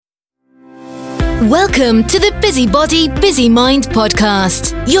Welcome to the Busy Body, Busy Mind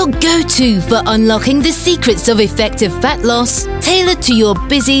podcast, your go-to for unlocking the secrets of effective fat loss, tailored to your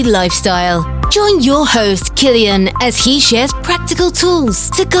busy lifestyle. Join your host, Killian, as he shares practical tools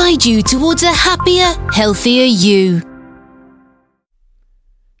to guide you towards a happier, healthier you.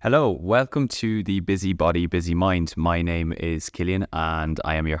 Hello, welcome to the Busy Body, Busy Mind. My name is Killian and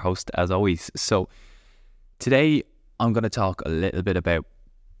I am your host as always. So today I'm going to talk a little bit about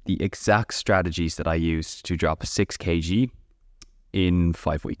the exact strategies that I used to drop 6 kg in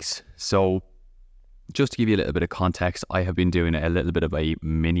 5 weeks. So just to give you a little bit of context, I have been doing a little bit of a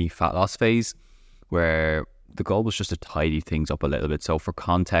mini fat loss phase where the goal was just to tidy things up a little bit. So for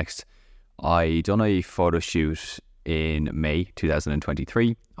context, I done a photo shoot in May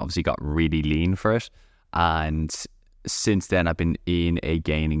 2023, obviously got really lean for it, and since then I've been in a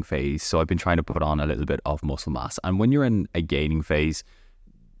gaining phase. So I've been trying to put on a little bit of muscle mass, and when you're in a gaining phase,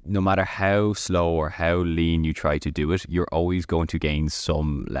 no matter how slow or how lean you try to do it, you're always going to gain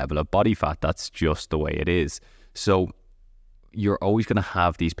some level of body fat. That's just the way it is. So you're always going to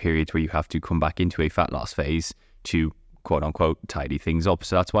have these periods where you have to come back into a fat loss phase to quote unquote tidy things up.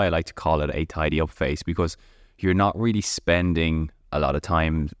 So that's why I like to call it a tidy up phase, because you're not really spending a lot of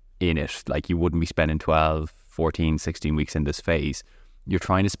time in it. Like you wouldn't be spending 12, 14, 16 weeks in this phase. You're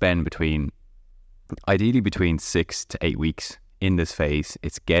trying to spend ideally between 6 to 8 weeks in this phase.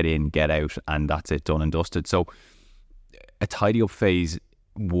 It's get in, get out, and that's it, done and dusted. So a tidy up phase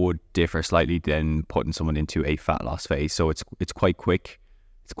would differ slightly than putting someone into a fat loss phase. So it's quite quick,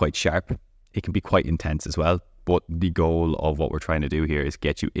 it's quite sharp, it can be quite intense as well. But the goal of what we're trying to do here is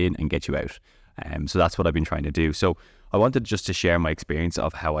get you in and get you out. So that's what I've been trying to do. So I wanted just to share my experience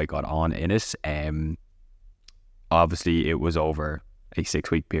of how I got on in it. Obviously it was over a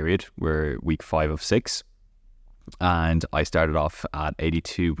 6-week period. We're week 5 of 6. And I started off at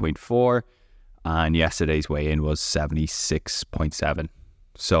 82.4 and yesterday's weigh-in was 76.7.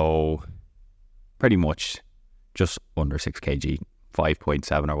 So pretty much just under 6 kg,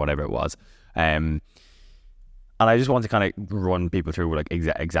 5.7 or whatever it was. And I just want to kind of run people through like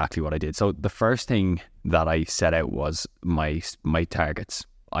exactly what I did. So the first thing that I set out was my targets.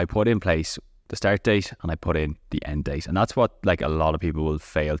 I put in place the start date and I put in the end date. And that's what like a lot of people will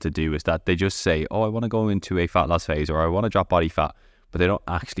fail to do, is that they just say, oh, I want to go into a fat loss phase or I want to drop body fat, but they don't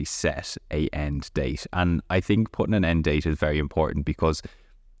actually set a end date. And I think putting an end date is very important because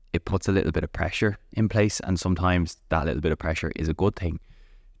it puts a little bit of pressure in place, and sometimes that little bit of pressure is a good thing.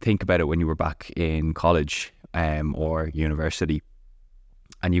 Think about it when you were back in college or university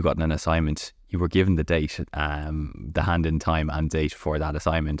and you got an assignment, you were given the date, the hand-in time and date for that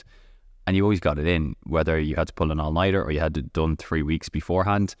assignment, and you always got it in, whether you had to pull an all-nighter or you had it done 3 weeks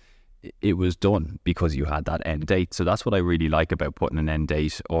beforehand. It was done because you had that end date. So that's what I really like about putting an end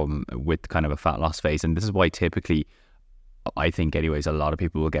date with kind of a fat loss phase. And this is why typically, I think anyways, a lot of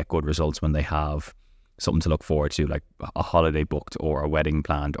people will get good results when they have something to look forward to, like a holiday booked or a wedding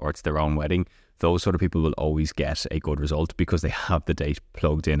planned, or it's their own wedding. Those sort of people will always get a good result because they have the date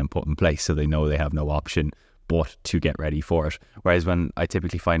plugged in and put in place, so they know they have no option but to get ready for it. Whereas when I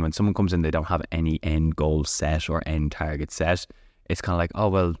typically find when someone comes in, they don't have any end goal set or end target set, it's kind of like, oh,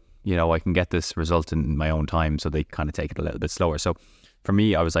 well, you know, I can get this result in my own time. So they kind of take it a little bit slower. So for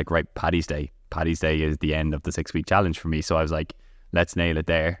me, I was like, right, Paddy's Day is the end of the 6-week challenge for me. So I was like, let's nail it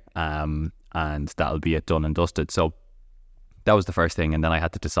there. And that'll be it, done and dusted. So that was the first thing. And then I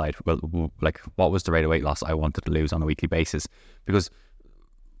had to decide, well, like, what was the rate of weight loss I wanted to lose on a weekly basis? Because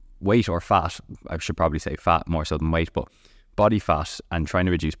weight or fat, I should probably say fat more so than weight, but body fat and trying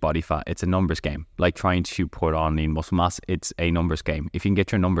to reduce body fat, it's a numbers game. Like trying to put on lean muscle mass, it's a numbers game. If you can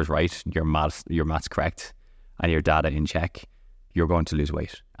get your numbers right, your maths correct, and your data in check, you're going to lose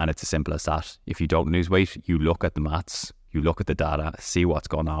weight. And it's as simple as that. If you don't lose weight, you look at the maths, you look at the data, see what's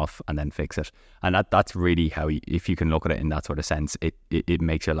gone off, and then fix it. And that's really how, if you can look at it in that sort of sense, it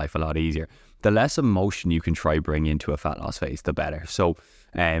makes your life a lot easier. The less emotion you can try bring into a fat loss phase, the better. So,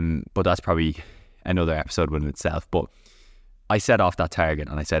 but that's probably another episode within itself. But I set off that target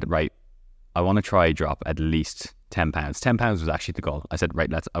and I said, right, I want to try drop at least 10 pounds. 10 pounds was actually the goal. I said, right,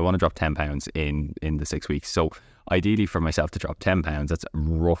 I want to drop 10 pounds in the 6 weeks. So ideally for myself to drop 10 pounds, that's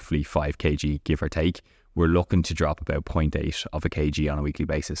roughly 5 kg, give or take. We're looking to drop about 0.8 of a kg on a weekly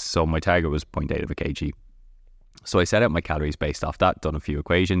basis. So my target was 0.8 of a kg. So I set out my calories based off that, done a few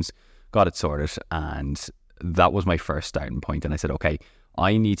equations, got it sorted, and that was my first starting point. And I said, okay,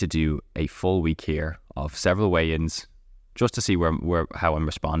 I need to do a full week here of several weigh-ins just to see how I'm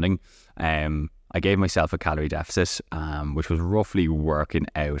responding. I gave myself a calorie deficit, which was roughly working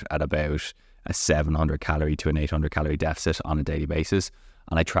out at about a 700 calorie to an 800 calorie deficit on a daily basis.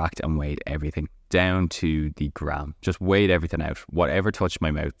 and I tracked and weighed everything down to the gram. Just weighed everything out. Whatever touched my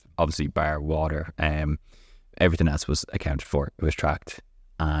mouth, obviously bar water, everything else was accounted for. It was tracked,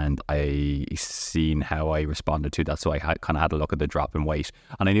 and I seen how I responded to that. So I kind of had a look at the drop in weight,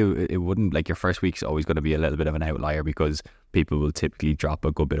 and I knew it wouldn't, like, your first week's always going to be a little bit of an outlier because people will typically drop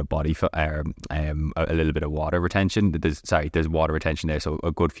a good bit of body fat, a little bit of water retention. There's water retention there, so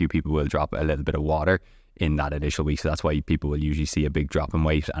a good few people will drop a little bit of water in that initial week. So that's why people will usually see a big drop in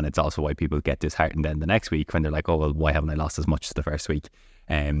weight, and it's also why people get disheartened then the next week when they're like, oh well, why haven't I lost as much as the first week?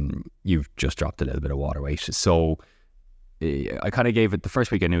 You've just dropped a little bit of water weight. So I kind of gave it, the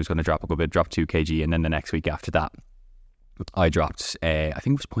first week I knew it was going to drop a good bit, dropped 2 kg, and then the next week after that I dropped I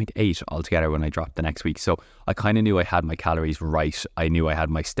think it was 0.8 altogether when I dropped the next week. So I kind of knew I had my calories right, I knew I had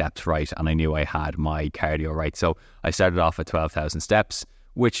my steps right, and I knew I had my cardio right. So I started off at 12,000 steps,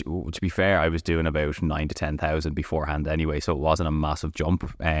 which, to be fair, I was doing about 9 to 10,000 beforehand anyway, so it wasn't a massive jump.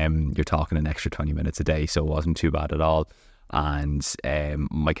 You're talking an extra 20 minutes a day, so it wasn't too bad at all. And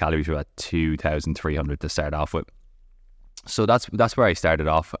my calories were at 2,300 to start off with. So that's where I started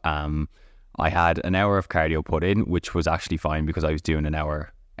off. I had an hour of cardio put in, which was actually fine because I was doing an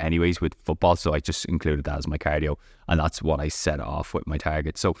hour anyways with football, so I just included that as my cardio, and that's what I set off with my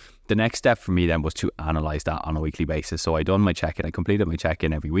target. So the next step for me then was to analyse that on a weekly basis. So I done my check-in, I completed my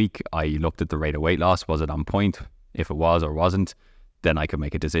check-in every week. I looked at the rate of weight loss, was it on point? If it was or wasn't, then I could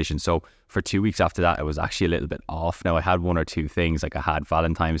make a decision. So for 2 weeks after that, it was actually a little bit off. Now I had one or two things, like I had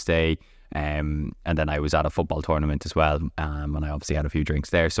Valentine's Day, and then I was at a football tournament as well, and I obviously had a few drinks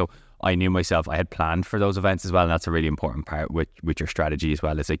there. So I knew myself, I had planned for those events as well, and that's a really important part with your strategy as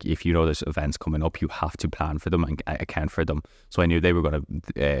well. It's like, if you know there's events coming up, you have to plan for them and account for them. So I knew they were going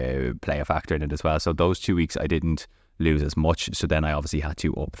to play a factor in it as well. So those 2 weeks I didn't lose as much, so then I obviously had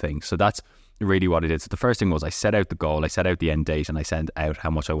to up things. So that's really what I did. So the first thing was I set out the goal, I set out the end date, and I sent out how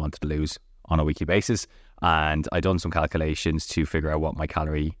much I wanted to lose on a weekly basis, and I done some calculations to figure out what my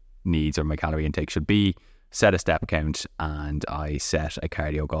calorie needs or my calorie intake should be, set a step count, and I set a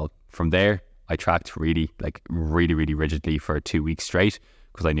cardio goal. From there I tracked really rigidly for 2 weeks straight,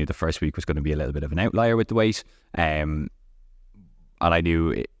 because I knew the first week was going to be a little bit of an outlier with the weight, and I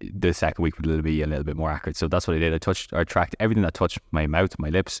knew the second week would be a little bit more accurate. So that's what I did. I tracked everything that touched my mouth, my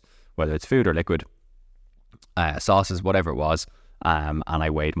lips, whether it's food or liquid, sauces, whatever it was, and I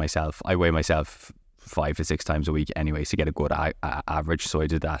weighed myself. I weigh myself 5 to 6 times a week anyways to get a good average. So I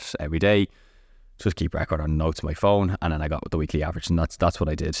did that every day, just keep record on notes on my phone, and then I got the weekly average, and that's what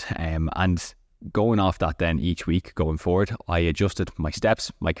I did. And going off that, then each week going forward, I adjusted my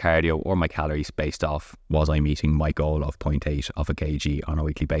steps, my cardio, or my calories based off, was I meeting my goal of 0.8 of a kg on a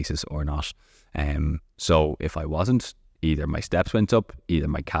weekly basis or not. So if I wasn't, either my steps went up, either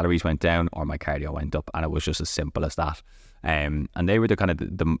my calories went down, or my cardio went up, and it was just as simple as that. And they were the kind of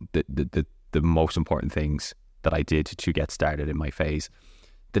the most important things that I did to get started in my phase.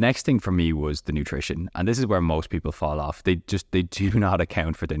 The next thing for me was the nutrition, and this is where most people fall off. They do not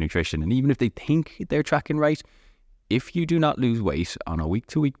account for their nutrition, and even if they think they're tracking right, if you do not lose weight on a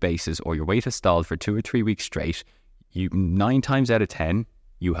week-to-week basis, or your weight has stalled for 2 or 3 weeks straight, 9 times out of 10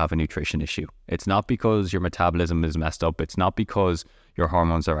 you have a nutrition issue. It's not because your metabolism is messed up. It's not because your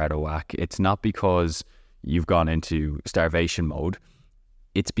hormones are out of whack. It's not because you've gone into starvation mode.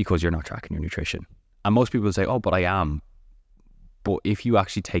 It's because you're not tracking your nutrition. And most people say, oh, but I am. But if you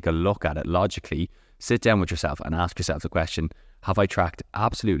actually take a look at it logically, sit down with yourself and ask yourself the question, have I tracked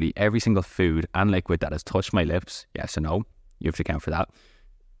absolutely every single food and liquid that has touched my lips? Yes or no? You have to account for that.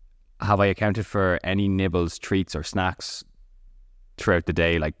 Have I accounted for any nibbles, treats, or snacks throughout the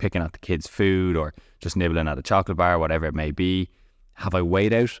day, like picking at the kids' food or just nibbling at a chocolate bar, whatever it may be? Have I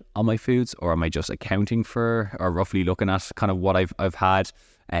weighed out on my foods, or am I just accounting for, or roughly looking at kind of what I've had?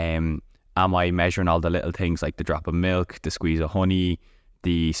 Am I measuring all the little things like the drop of milk, the squeeze of honey,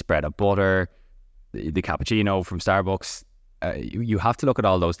 the spread of butter, the cappuccino from Starbucks? You have to look at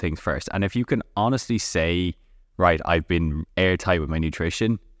all those things first. And if you can honestly say, right, I've been airtight with my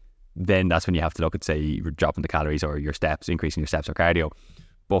nutrition, then that's when you have to look at, say, you're dropping the calories or your steps, increasing your steps or cardio.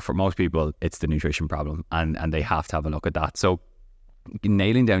 But for most people, it's the nutrition problem, and they have to have a look at that. So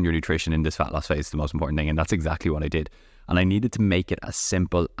nailing down your nutrition in this fat loss phase is the most important thing, and that's exactly what I did. And I needed to make it as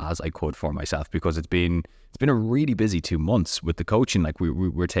simple as I could for myself, because it's been a really busy 2 months with the coaching. Like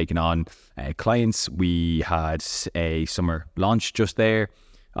we're taking on clients. We had a summer launch just there.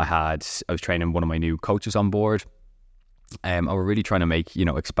 I was training one of my new coaches on board. We're really trying to make,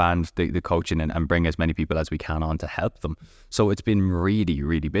 expand the coaching and bring as many people as we can on to help them. So it's been really,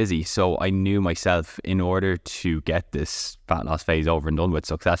 really busy. So I knew myself, in order to get this fat loss phase over and done with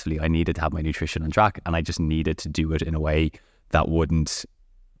successfully, I needed to have my nutrition on track, and I just needed to do it in a way that wouldn't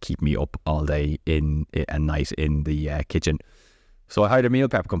keep me up all day and night in the kitchen. So I hired a meal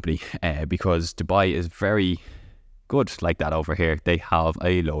prep company because Dubai is very good like that over here. They have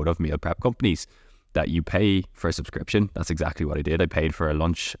a load of meal prep companies that you pay for a subscription. That's exactly what I did. I paid for a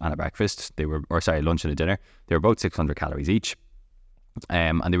lunch and a breakfast. Lunch and a dinner. They were about 600 calories each.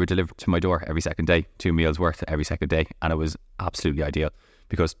 And they were delivered to my door every second day, 2 meals worth every second day. And it was absolutely ideal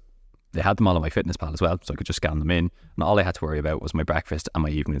because they had them all on MyFitnessPal as well. So I could just scan them in. And all I had to worry about was my breakfast and my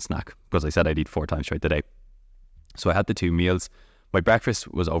evening snack, because I said I'd eat 4 times throughout the day. So I had the 2 meals. My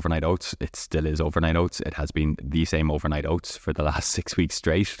breakfast was overnight oats. It still is overnight oats. It has been the same overnight oats for the last 6 weeks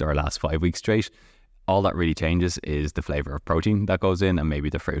straight, or last 5 weeks straight. All that really changes is the flavour of protein that goes in and maybe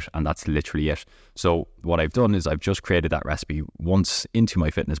the fruit, and that's literally it. So what I've done is I've just created that recipe once into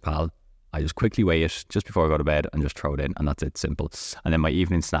MyFitnessPal. I just quickly weigh it just before I go to bed and just throw it in, and that's it, simple. And then my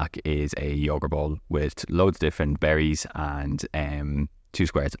evening snack is a yogurt bowl with loads of different berries and 2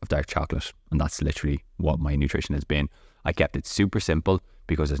 squares of dark chocolate, and that's literally what my nutrition has been. I kept it super simple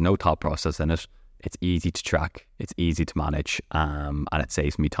because there's no thought process in it. It's easy to track, it's easy to manage, and it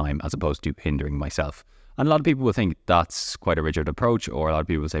saves me time as opposed to hindering myself. And a lot of people will think that's quite a rigid approach, or a lot of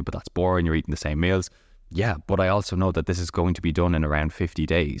people will say, but that's boring, you're eating the same meals. Yeah, but I also know that this is going to be done in around 50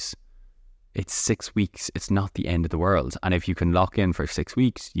 days. It's 6 weeks, it's not the end of the world. And if you can lock in for 6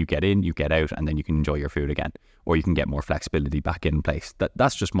 weeks, you get in, you get out, and then you can enjoy your food again. Or you can get more flexibility back in place.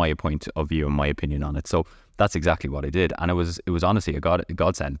 That's just my point of view and my opinion on it. So that's exactly what I did. And it was honestly a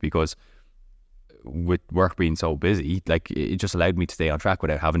godsend, because with work being so busy, like, it just allowed me to stay on track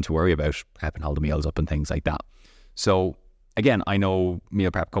without having to worry about prepping all the meals up and things like that. So again, I know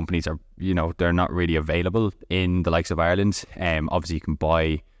meal prep companies are, they're not really available in the likes of Ireland. Obviously you can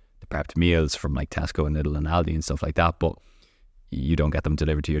buy the prepped meals from like Tesco and Lidl and Aldi and stuff like that, but you don't get them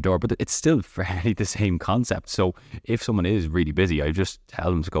delivered to your door. But it's still fairly the same concept. So if someone is really busy, I just tell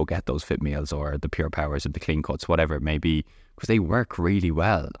them to go get those fit meals or the Pure Powers or the Clean Cuts, whatever it may be, because they work really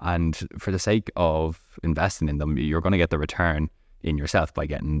well. And for the sake of investing in them, you're going to get the return in yourself by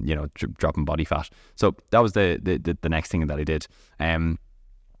getting, dropping body fat. So that was the next thing that I did. And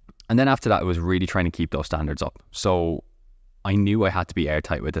then after that, I was really trying to keep those standards up. So I knew I had to be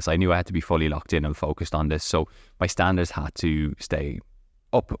airtight with this. I knew I had to be fully locked in and focused on this. So my standards had to stay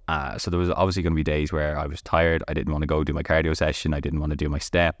up. So there was obviously going to be days where I was tired. I didn't want to go do my cardio session. I didn't want to do my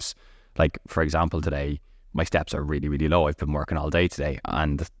steps. Like, for example, today, my steps are really, really low. I've been working all day today,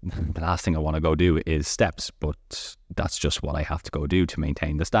 and the last thing I want to go do is steps. But that's just what I have to go do to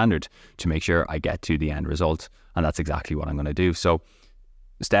maintain the standard, to make sure I get to the end result. And that's exactly what I'm going to do. So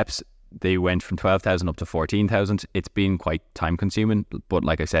steps, they went from 12,000 up to 14,000. It's been quite time consuming, but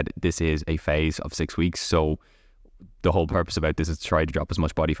like I said, this is a phase of 6 weeks. So the whole purpose about this is to try to drop as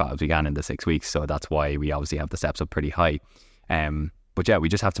much body fat as we can in the 6 weeks. So that's why we obviously have the steps up pretty high. But yeah, we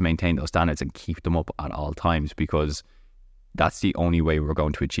just have to maintain those standards and keep them up at all times, because that's the only way we're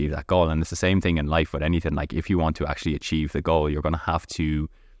going to achieve that goal. And it's the same thing in life with anything. Like, if you want to actually achieve the goal, you're going to have to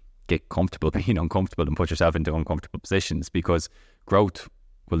get comfortable being uncomfortable and put yourself into uncomfortable positions, because growth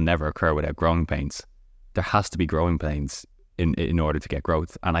will never occur without growing pains. There has to be growing pains in order to get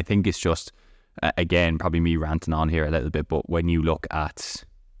growth. And I think it's just, again, probably me ranting on here a little bit, but when you look at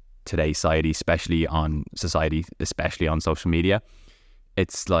today's society, especially on social media,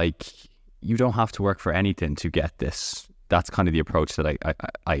 it's like you don't have to work for anything to get this. That's kind of the approach that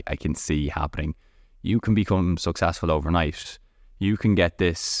I can see happening. You can become successful overnight. You can get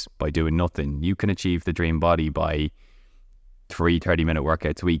this by doing nothing. You can achieve the dream body by 3 30-minute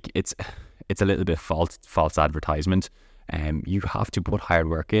workouts a week. It's a little bit false advertisement. You have to put hard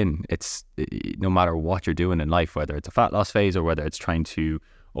work in. It's no matter what you're doing in life, whether it's a fat loss phase or whether it's trying to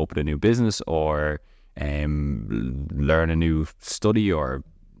open a new business or learn a new study or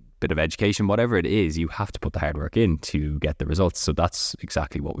bit of education, whatever it is, you have to put the hard work in to get the results. So that's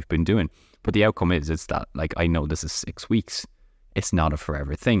exactly what we've been doing. But the outcome is that, like, I know this is 6 weeks. It's not a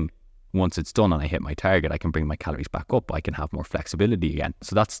forever thing. Once it's done and I hit my target, I can bring my calories back up. I can have more flexibility again.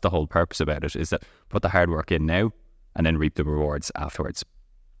 So that's the whole purpose about it, is that put the hard work in now and then reap the rewards afterwards.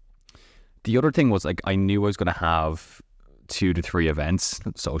 The other thing was, like, I knew I was going to have 2 to 3 events,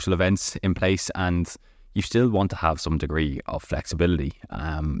 social events in place, and you still want to have some degree of flexibility.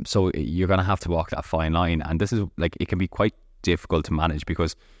 So you're going to have to walk that fine line. And this is, like, it can be quite difficult to manage,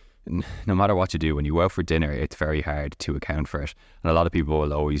 because no matter what you do, when you go out for dinner, it's very hard to account for it. And a lot of people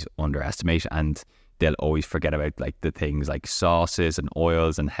will always underestimate, and they'll always forget about, like, the things like sauces and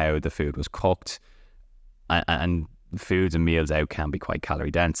oils and how the food was cooked. And foods and meals out can be quite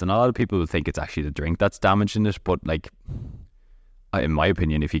calorie dense. And a lot of people will think it's actually the drink that's damaging it. But, like, in my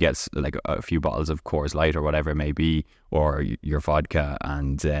opinion, if you get like a few bottles of Coors Light or whatever it may be, or your vodka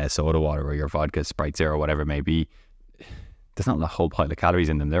and soda water, or your vodka Sprite Zero, whatever it may be, there's not a whole pile of calories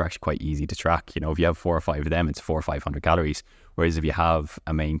in them. They're actually quite easy to track. If you have 4 or 5 of them, it's 400 or 500 calories. Whereas if you have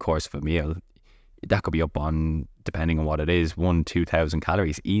a main course of a meal, that could be up on, depending on what it is, 1,000-2,000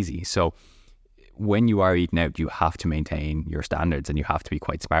 calories easy. So when you are eating out, you have to maintain your standards and you have to be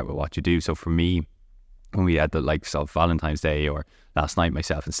quite smart with what you do. So for me, when we had the likes of Valentine's Day, or last night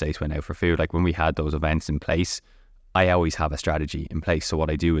myself and Stace went out for food, like when we had those events in place, I always have a strategy in place. So what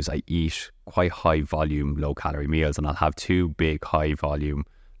I do is I eat quite high volume, low calorie meals, and I'll have 2 big high volume,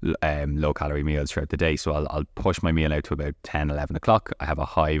 low calorie meals throughout the day. So I'll push my meal out to about 10, 11 o'clock. I have a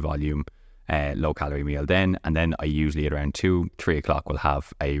high volume, low calorie meal then, and then I usually at around 2, 3 o'clock will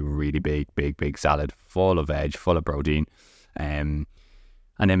have a really big salad full of veg, full of protein, and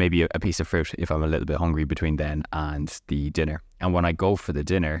then maybe a piece of fruit if I'm a little bit hungry between then and the dinner. And when I go for the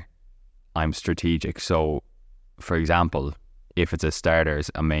dinner, I'm strategic. So for example, if it's a starters,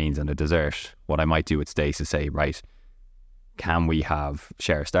 a mains and a dessert, what I might do with Stace is say, right, can we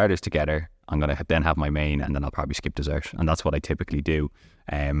share starters together? I'm going to then have my main, and then I'll probably skip dessert. And that's what I typically do.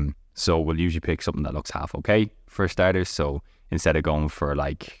 So we'll usually pick something that looks half okay for starters. So instead of going for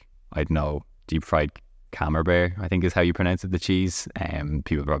like, I don't know, deep fried camembert, I think is how you pronounce it, the cheese.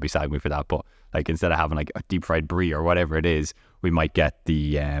 People probably sag me for that, but like instead of having like a deep fried brie or whatever it is, we might get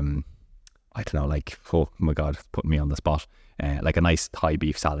the I don't know, like, oh my God, putting me on the spot, like a nice Thai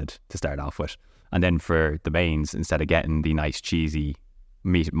beef salad to start off with. And then for the mains, instead of getting the nice cheesy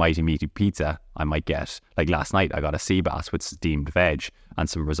mighty meaty pizza, I might get, like last night I got a sea bass with steamed veg and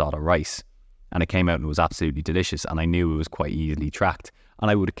some risotto rice, and it came out and it was absolutely delicious, and I knew it was quite easily tracked,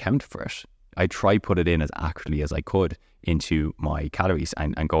 and I would account for it. I try put it in as accurately as I could into my calories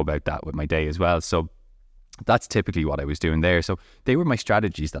and go about that with my day as well. So that's typically what I was doing there. So they were my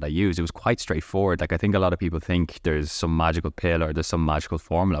strategies that I used. It was quite straightforward. Like I think a lot of people think there's some magical pill or there's some magical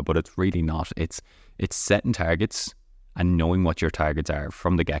formula, but it's really not. It's setting targets and knowing what your targets are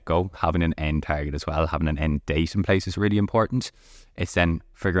from the get-go, having an end target as well, having an end date in place is really important. It's then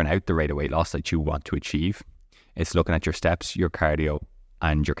figuring out the rate of weight loss that you want to achieve. It's looking at your steps, your cardio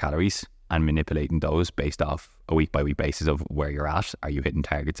and your calories and manipulating those based off a week-by-week basis of where you're at. Are you hitting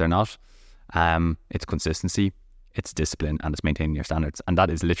targets or not? It's consistency, it's discipline, and it's maintaining your standards. And that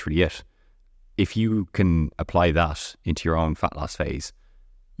is literally it. If you can apply that into your own fat loss phase,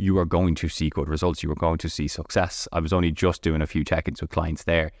 you are going to see good results. You are going to see success. I was only just doing a few check-ins with clients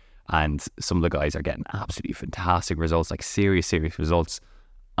there, and some of the guys are getting absolutely fantastic results, like serious results.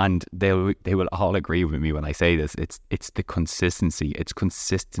 And they will all agree with me when I say this. It's the consistency. It's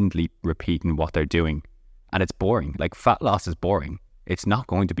consistently repeating what they're doing. And it's boring. Like fat loss is boring. It's not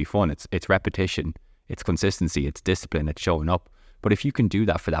going to be fun. It's repetition. It's consistency. It's discipline. It's showing up. But if you can do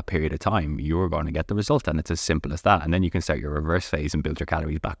that for that period of time, you're going to get the result. And it's as simple as that. And then you can start your reverse phase and build your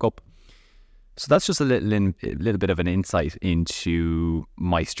calories back up. So that's just a little bit of an insight into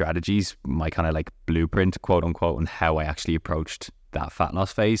my strategies, my kind of like blueprint, quote unquote, and how I actually approached that fat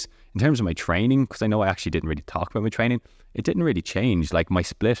loss phase. In terms of my training, because I know I actually didn't really talk about my training, it didn't really change. Like my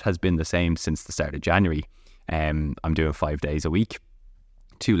split has been the same since the start of January. I'm doing 5 days a week,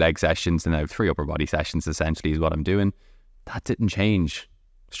 2 leg sessions, and now 3 upper body sessions essentially is what I'm doing. That didn't change.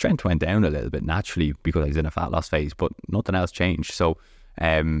 Strength went down a little bit naturally because I was in a fat loss phase, but nothing else changed. So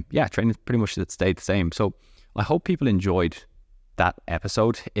training pretty much stayed the same. So I hope people enjoyed that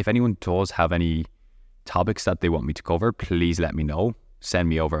episode. If anyone does have any topics that they want me to cover, please let me know. Send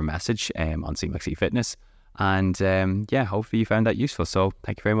me over a message on CMXC Fitness. And hopefully you found that useful. So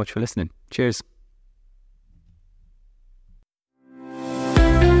thank you very much for listening. Cheers.